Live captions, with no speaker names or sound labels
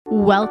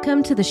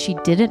Welcome to the She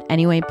Did It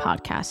Anyway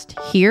podcast.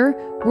 Here,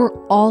 we're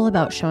all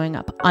about showing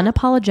up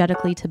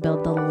unapologetically to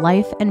build the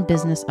life and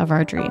business of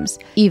our dreams,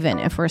 even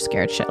if we're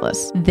scared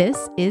shitless.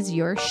 This is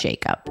your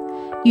shakeup.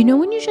 You know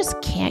when you just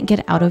can't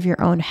get out of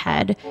your own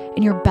head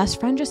and your best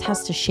friend just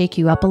has to shake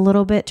you up a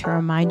little bit to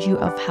remind you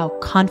of how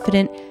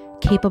confident,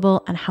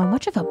 capable, and how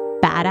much of a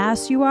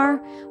badass you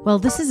are? Well,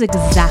 this is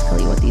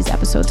exactly what these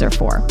episodes are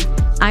for.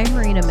 I'm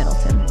Marina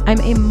Middleton. I'm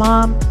a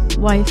mom,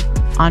 wife,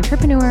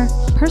 entrepreneur,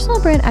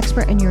 personal brand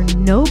expert, and your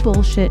no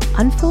bullshit,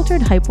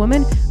 unfiltered hype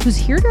woman who's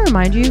here to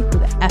remind you who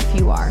the F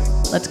you are.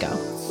 Let's go.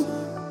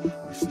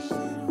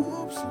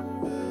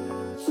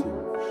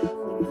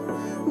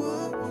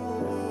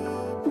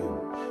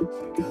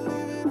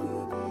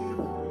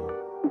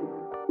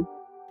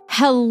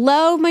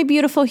 Hello, my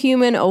beautiful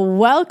human.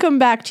 Welcome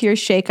back to your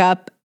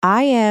shakeup.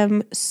 I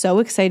am so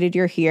excited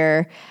you're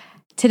here.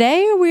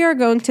 Today, we are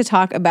going to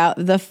talk about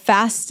the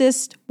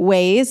fastest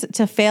ways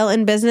to fail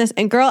in business.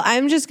 And girl,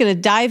 I'm just going to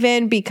dive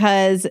in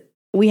because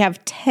we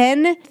have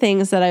 10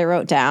 things that I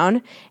wrote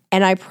down.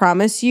 And I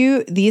promise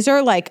you, these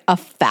are like a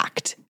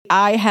fact.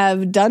 I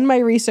have done my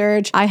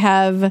research. I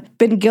have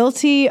been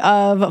guilty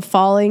of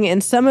falling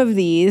in some of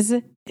these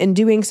and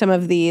doing some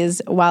of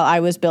these while I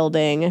was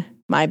building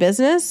my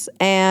business.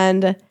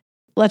 And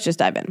let's just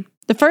dive in.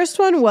 The first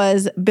one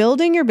was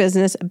building your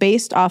business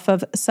based off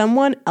of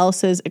someone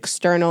else's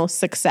external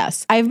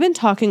success. I've been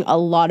talking a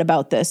lot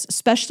about this,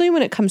 especially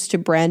when it comes to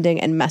branding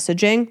and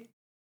messaging.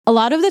 A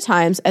lot of the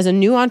times as a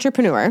new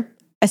entrepreneur,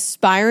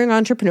 aspiring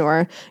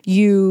entrepreneur,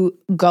 you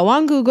go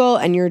on Google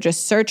and you're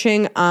just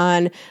searching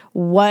on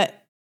what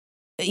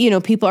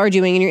people are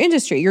doing in your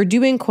industry. You're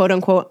doing quote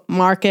unquote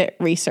market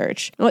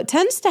research. What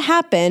tends to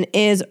happen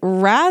is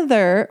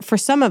for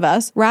some of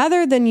us,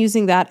 rather than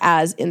using that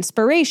as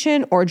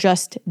inspiration or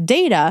just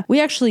data, we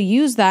actually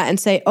use that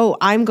and say, oh,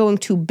 I'm going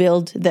to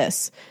build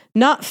this,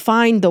 not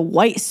find the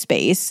white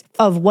space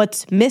of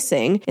what's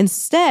missing.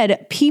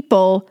 Instead,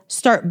 people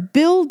start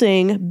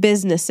building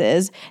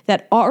businesses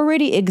that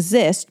already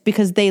exist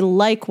because they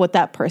like what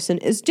that person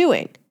is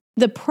doing.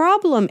 The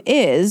problem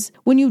is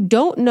when you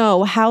don't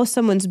know how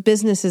someone's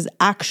business is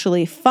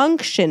actually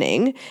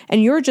functioning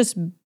and you're just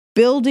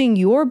building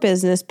your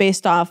business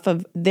based off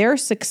of their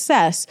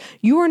success,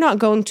 you are not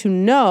going to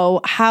know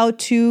how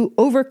to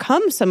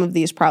overcome some of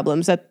these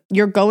problems that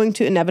you're going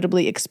to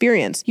inevitably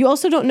experience. You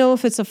also don't know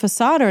if it's a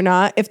facade or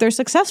not if they're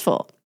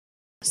successful.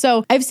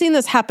 So I've seen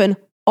this happen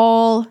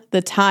all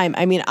the time.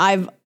 I mean,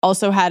 I've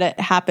also had it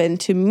happen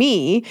to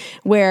me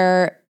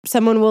where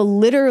someone will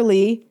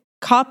literally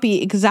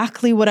copy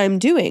exactly what I'm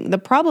doing. The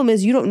problem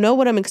is you don't know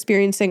what I'm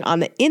experiencing on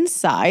the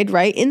inside,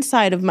 right?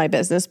 Inside of my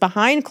business,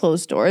 behind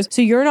closed doors.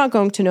 So you're not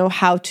going to know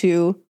how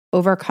to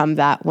overcome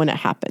that when it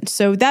happens.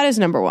 So that is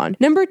number one.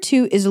 Number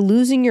two is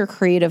losing your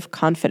creative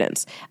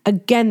confidence.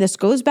 Again, this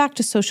goes back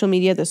to social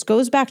media. This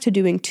goes back to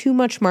doing too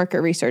much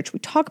market research. We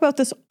talk about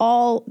this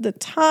all the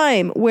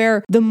time,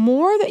 where the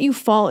more that you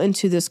fall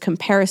into this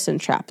comparison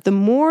trap, the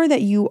more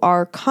that you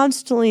are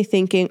constantly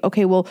thinking,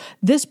 okay, well,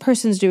 this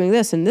person's doing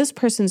this and this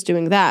person's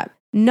doing that.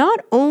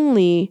 Not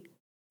only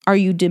are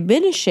you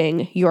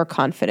diminishing your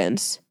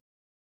confidence,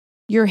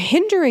 you're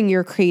hindering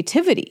your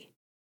creativity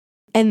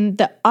and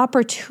the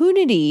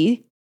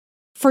opportunity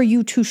for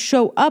you to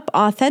show up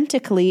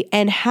authentically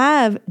and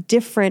have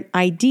different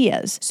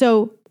ideas.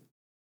 So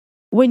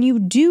when you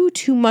do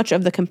too much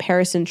of the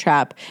comparison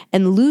trap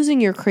and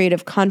losing your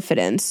creative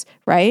confidence,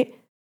 right?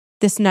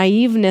 This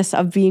naiveness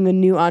of being a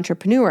new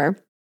entrepreneur,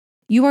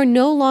 you are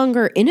no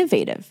longer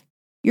innovative.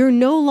 You're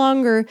no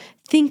longer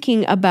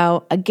thinking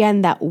about,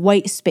 again, that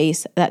white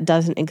space that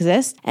doesn't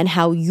exist and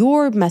how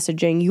your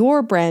messaging,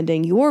 your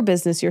branding, your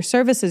business, your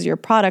services, your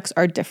products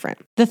are different.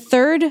 The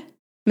third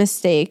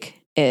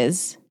mistake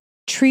is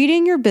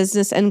treating your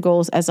business and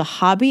goals as a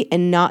hobby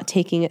and not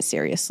taking it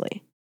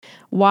seriously.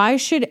 Why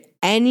should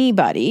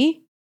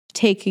anybody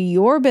take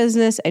your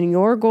business and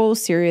your goals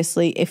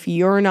seriously if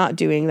you're not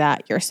doing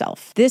that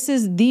yourself? This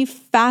is the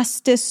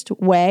fastest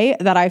way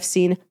that I've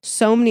seen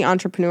so many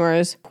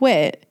entrepreneurs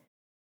quit.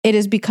 It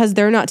is because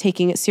they're not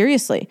taking it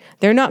seriously.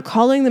 They're not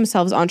calling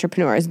themselves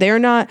entrepreneurs. They're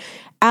not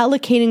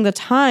allocating the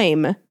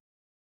time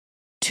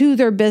to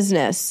their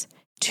business,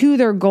 to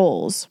their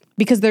goals,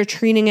 because they're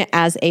treating it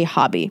as a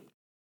hobby.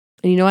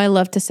 And I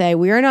love to say,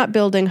 we are not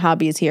building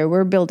hobbies here.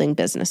 We're building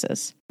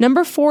businesses.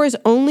 Number 4 is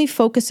only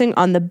focusing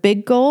on the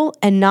big goal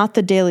and not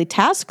the daily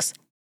tasks,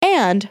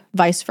 and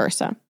vice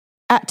versa.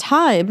 At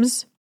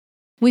times,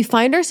 we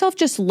find ourselves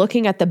just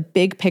looking at the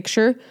big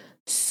picture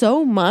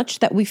so much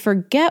that we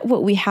forget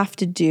what we have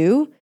to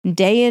do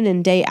day in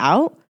and day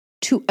out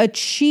to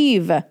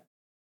achieve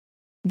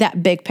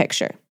that big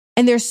picture.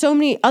 And there's so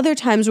many other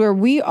times where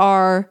we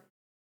are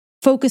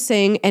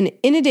focusing and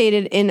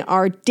inundated in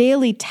our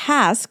daily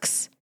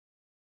tasks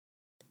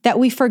that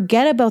we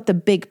forget about the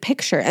big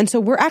picture. And so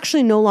we're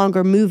actually no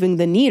longer moving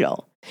the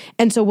needle.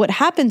 And so what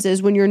happens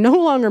is when you're no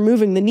longer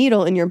moving the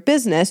needle in your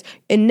business,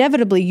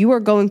 inevitably you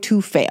are going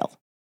to fail.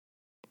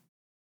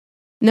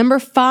 Number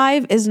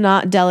 5 is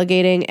not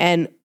delegating.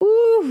 And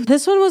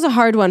this one was a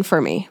hard one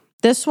for me.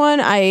 This one,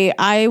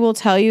 I will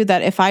tell you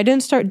that if I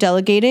didn't start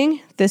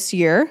delegating this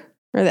year,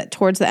 or that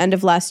towards the end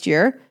of last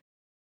year,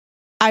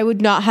 I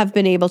would not have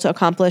been able to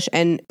accomplish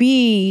and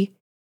be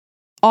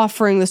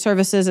offering the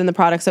services and the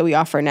products that we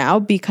offer now,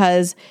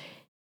 because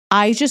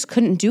I just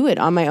couldn't do it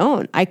on my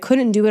own. I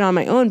couldn't do it on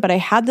my own, but I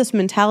had this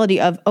mentality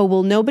of, oh,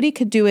 well, nobody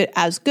could do it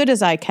as good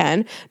as I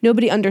can.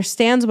 Nobody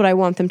understands what I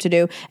want them to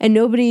do, and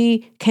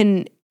nobody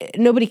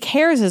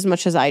cares as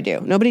much as I do.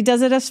 Nobody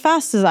does it as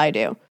fast as I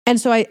do. And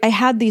so I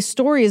had these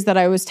stories that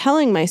I was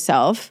telling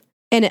myself,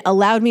 and it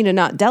allowed me to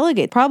not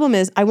delegate. Problem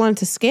is, I wanted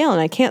to scale, and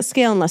I can't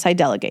scale unless I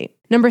delegate.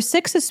 Number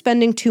 6 is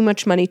spending too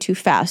much money too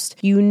fast.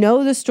 You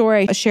know the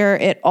story. I share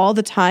it all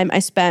the time. I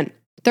spent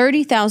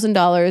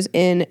 $30,000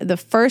 in the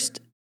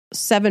first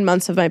 7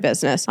 months of my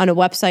business on a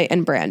website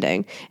and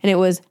branding. And it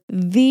was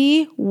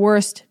the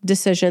worst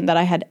decision that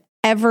I had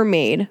ever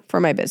made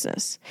for my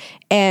business.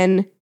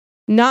 And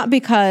not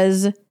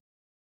because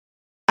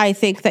I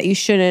think that you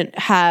shouldn't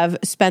have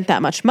spent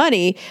that much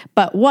money,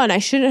 but one, I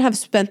shouldn't have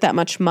spent that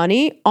much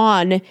money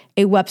on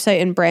a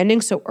website and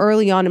branding so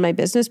early on in my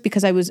business,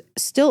 because I was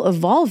still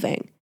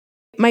evolving.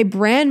 My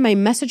brand, my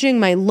messaging,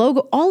 my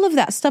logo, all of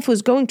that stuff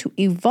was going to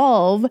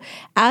evolve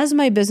as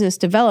my business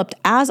developed,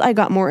 as I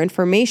got more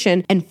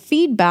information and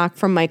feedback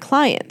from my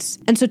clients.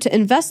 And so to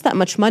invest that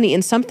much money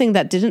in something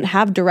that didn't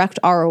have direct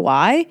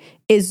ROI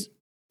is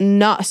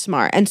not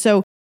smart. And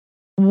so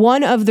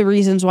one of the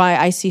reasons why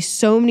I see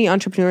so many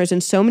entrepreneurs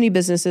and so many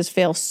businesses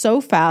fail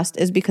so fast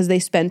is because they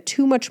spend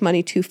too much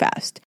money too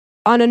fast.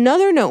 On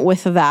another note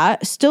with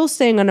that, still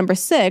staying on number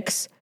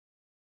 6,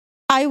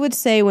 I would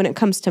say when it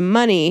comes to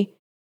money,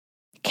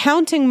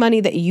 counting money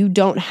that you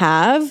don't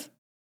have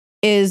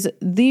is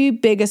the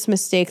biggest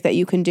mistake that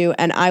you can do.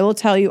 And I will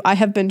tell you, I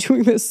have been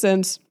doing this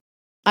since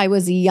I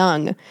was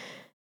young.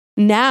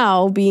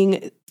 Now,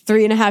 being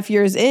 3.5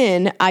 years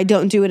in, I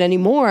don't do it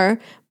anymore.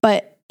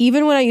 But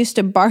even when I used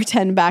to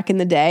bartend back in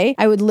the day,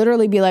 I would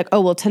literally be like,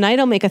 oh, well, tonight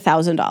I'll make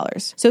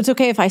 $1,000. So it's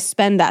okay if I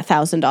spend that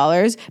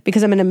 $1,000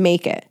 because I'm going to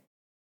make it.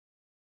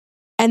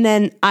 And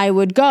then I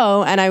would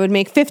go and I would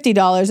make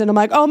 $50 and I'm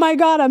like, oh my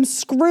God, I'm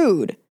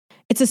screwed.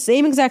 It's the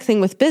same exact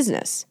thing with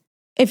business.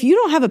 If you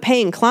don't have a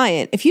paying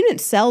client, if you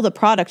didn't sell the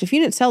product, if you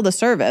didn't sell the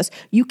service,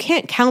 you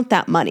can't count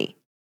that money.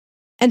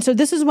 And so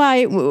this is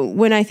why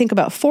when I think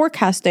about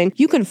forecasting,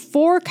 you can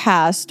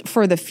forecast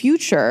for the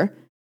future,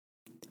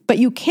 but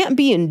you can't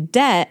be in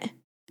debt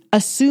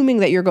assuming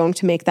that you're going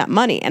to make that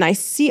money. And I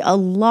see a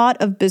lot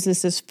of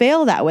businesses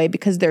fail that way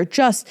because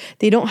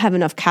they don't have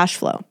enough cash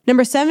flow.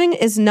 Number 7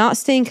 is not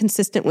staying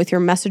consistent with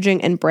your messaging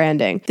and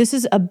branding. This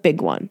is a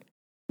big one.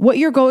 What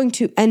you're going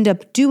to end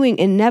up doing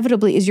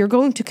inevitably is you're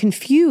going to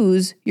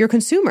confuse your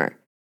consumer.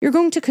 You're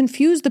going to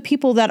confuse the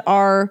people that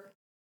are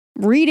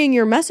reading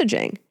your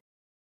messaging,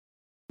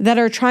 that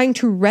are trying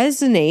to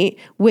resonate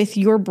with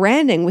your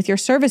branding, with your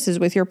services,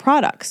 with your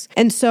products.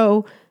 And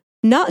so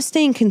not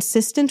staying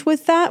consistent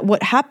with that,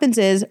 what happens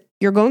is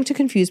you're going to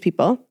confuse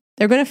people.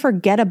 They're going to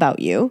forget about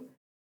you.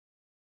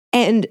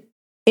 And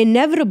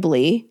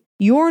inevitably,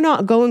 you're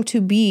not going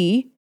to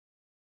be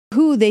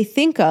who they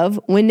think of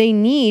when they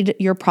need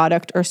your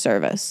product or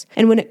service.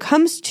 And when it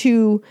comes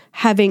to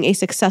having a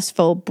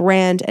successful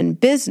brand and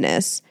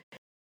business,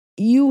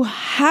 you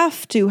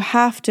have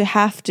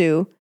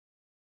to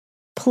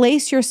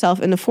place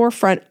yourself in the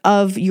forefront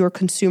of your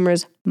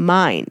consumer's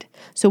mind.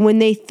 So when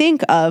they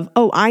think of,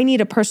 oh, I need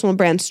a personal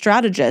brand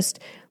strategist,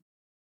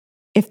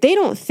 if they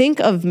don't think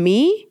of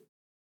me,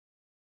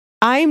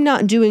 I'm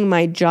not doing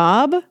my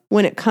job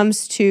when it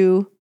comes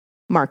to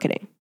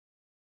marketing.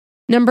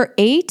 Number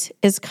 8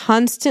 is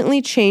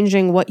constantly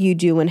changing what you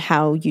do and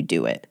how you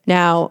do it.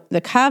 Now, the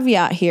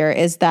caveat here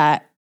is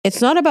that it's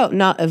not about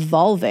not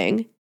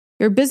evolving.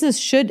 Your business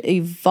should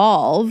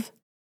evolve,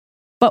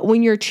 but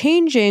when you're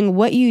changing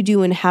what you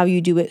do and how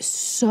you do it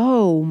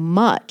so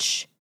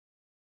much,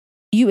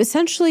 you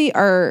essentially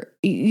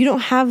you don't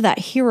have that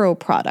hero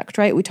product,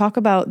 right? We talk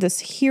about this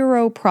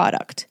hero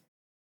product,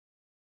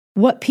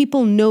 what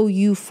people know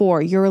you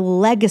for, your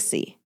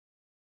legacy.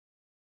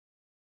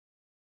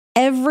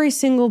 Every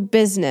single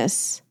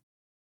business,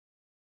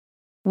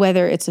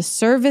 whether it's a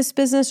service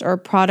business or a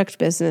product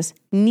business,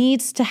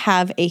 needs to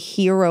have a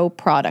hero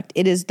product.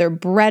 It is their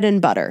bread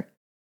and butter.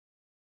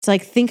 It's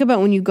like, think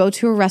about when you go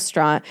to a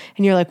restaurant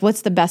and you're like,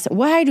 what's the best?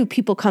 Why do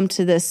people come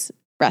to this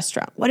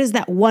restaurant? What is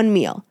that one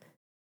meal?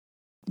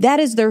 That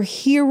is their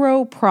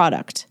hero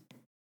product.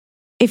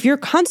 If you're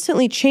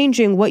constantly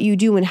changing what you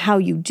do and how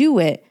you do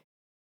it,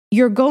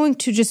 you're going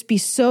to just be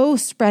so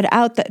spread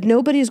out that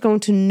nobody's going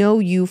to know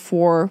you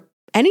for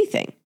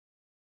anything.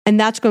 And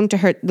that's going to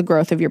hurt the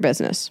growth of your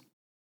business.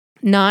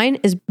 9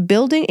 is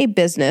building a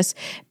business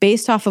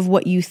based off of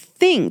what you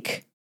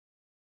think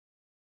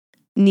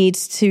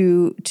needs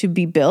to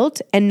be built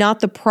and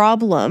not the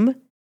problem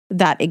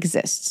that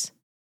exists.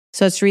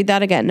 So let's read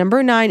that again.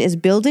 Number 9 is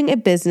building a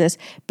business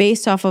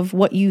based off of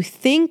what you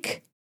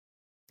think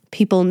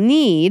people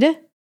need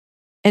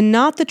and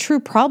not the true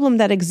problem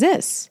that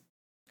exists.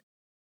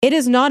 It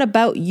is not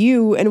about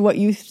you and what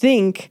you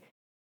think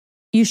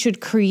you should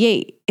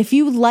create. If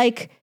you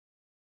like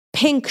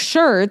pink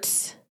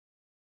shirts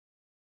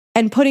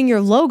and putting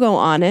your logo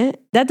on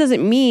it, that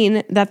doesn't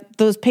mean that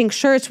those pink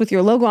shirts with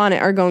your logo on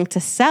it are going to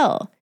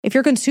sell. If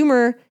your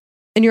consumer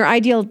and your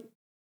ideal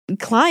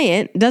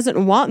client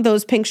doesn't want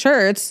those pink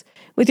shirts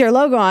with your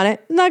logo on it,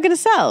 it's not going to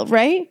sell,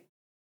 right?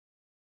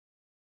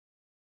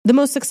 The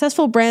most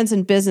successful brands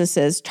and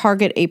businesses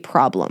target a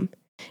problem.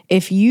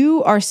 If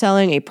you are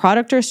selling a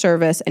product or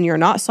service and you're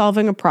not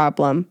solving a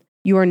problem,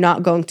 you are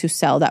not going to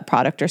sell that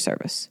product or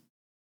service.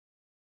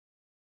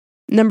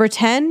 Number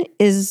 10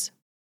 is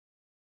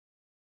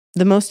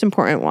the most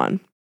important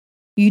one.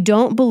 You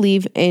don't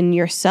believe in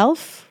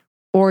yourself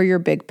or your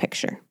big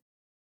picture.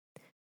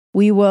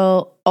 We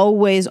will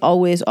always,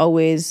 always,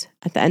 always,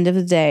 at the end of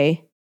the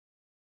day,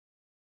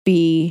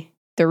 be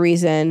the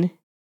reason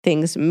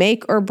things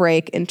make or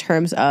break in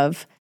terms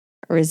of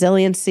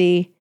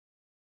resiliency,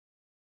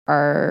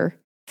 our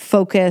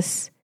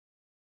focus,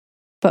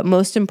 but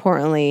most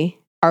importantly,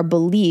 our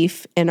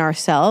belief in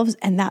ourselves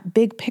and that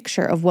big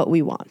picture of what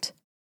we want.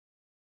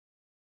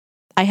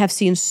 I have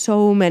seen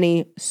so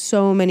many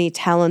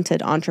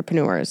talented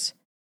entrepreneurs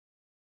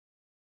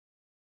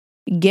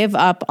give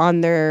up on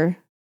their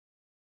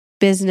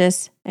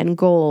business and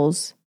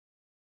goals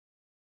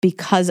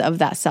because of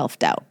that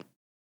self-doubt.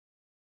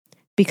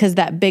 Because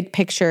that big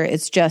picture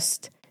is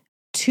just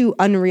too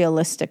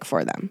unrealistic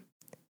for them.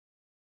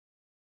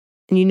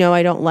 And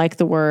I don't like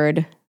the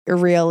word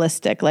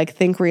realistic, like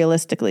think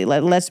realistically,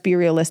 let's be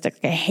realistic.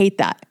 I hate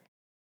that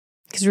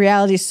because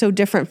reality is so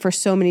different for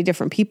so many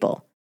different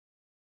people.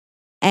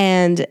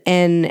 And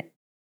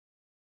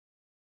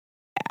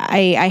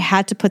I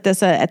had to put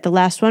this at the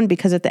last one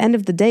because at the end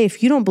of the day,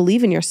 if you don't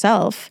believe in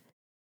yourself,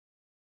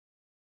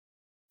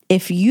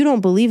 if you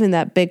don't believe in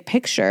that big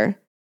picture,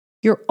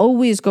 you're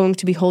always going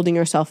to be holding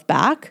yourself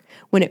back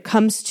when it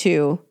comes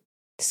to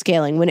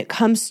scaling, when it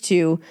comes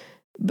to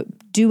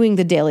doing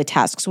the daily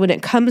tasks, when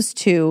it comes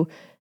to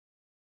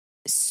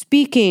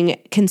speaking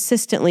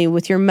consistently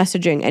with your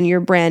messaging and your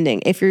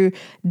branding. If you're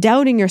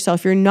doubting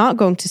yourself, you're not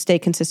going to stay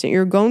consistent.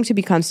 You're going to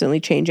be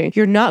constantly changing.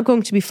 You're not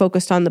going to be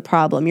focused on the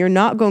problem. You're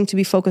not going to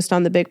be focused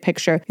on the big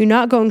picture. You're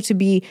not going to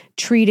be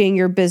treating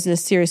your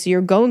business seriously.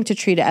 You're going to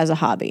treat it as a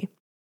hobby.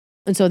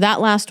 And so that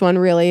last one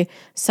really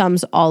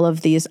sums all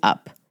of these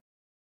up.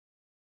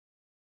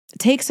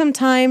 Take some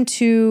time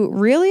to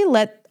really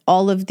let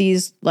all of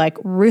these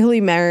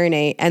really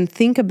marinate and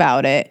think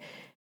about it.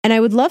 And I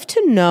would love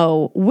to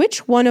know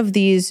which one of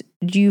these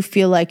do you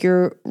feel like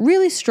you're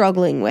really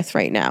struggling with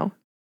right now?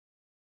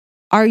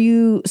 Are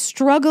you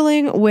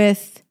struggling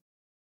with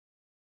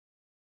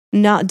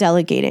not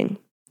delegating?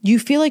 Do you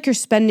feel like you're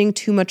spending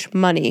too much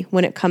money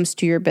when it comes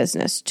to your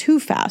business too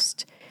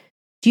fast?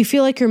 Do you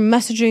feel like your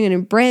messaging and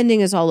your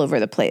branding is all over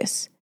the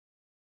place?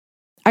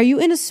 Are you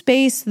in a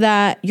space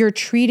that you're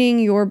treating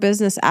your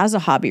business as a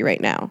hobby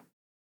right now?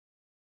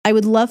 I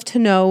would love to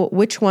know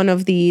which one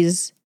of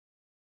these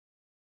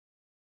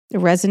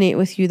resonate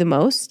with you the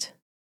most.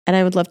 And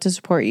I would love to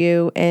support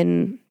you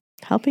in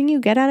helping you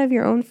get out of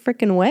your own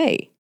freaking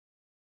way.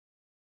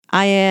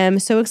 I am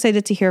so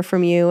excited to hear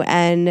from you.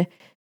 And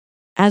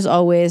as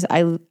always,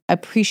 I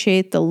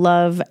appreciate the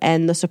love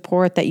and the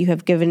support that you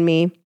have given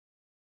me.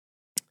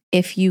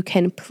 If you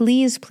can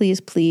please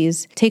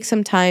take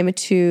some time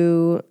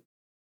to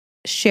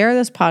share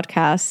this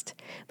podcast,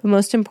 but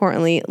most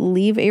importantly,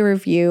 leave a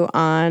review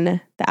on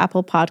the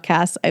Apple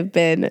Podcasts. I've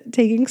been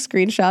taking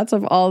screenshots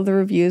of all the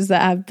reviews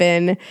that have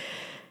been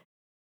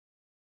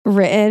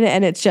written,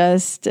 and it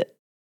just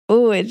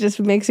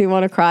makes me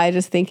want to cry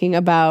just thinking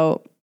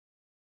about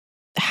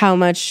how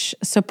much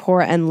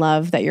support and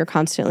love that you're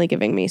constantly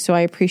giving me. So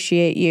I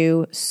appreciate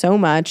you so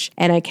much,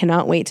 and I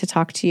cannot wait to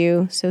talk to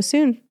you so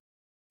soon.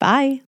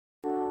 Bye.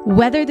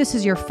 Whether this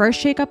is your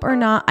first shakeup or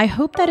not, I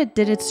hope that it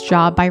did its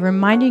job by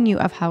reminding you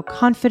of how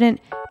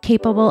confident,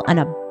 capable, and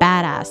a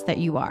badass that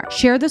you are.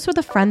 Share this with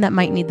a friend that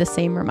might need the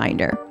same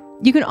reminder.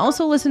 You can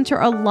also listen to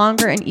our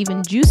longer and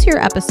even juicier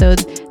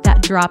episodes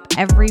that drop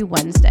every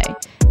Wednesday.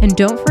 And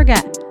don't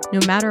forget,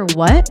 no matter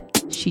what,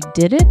 she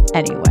did it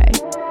anyway.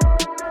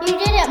 You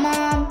did it,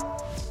 Mom.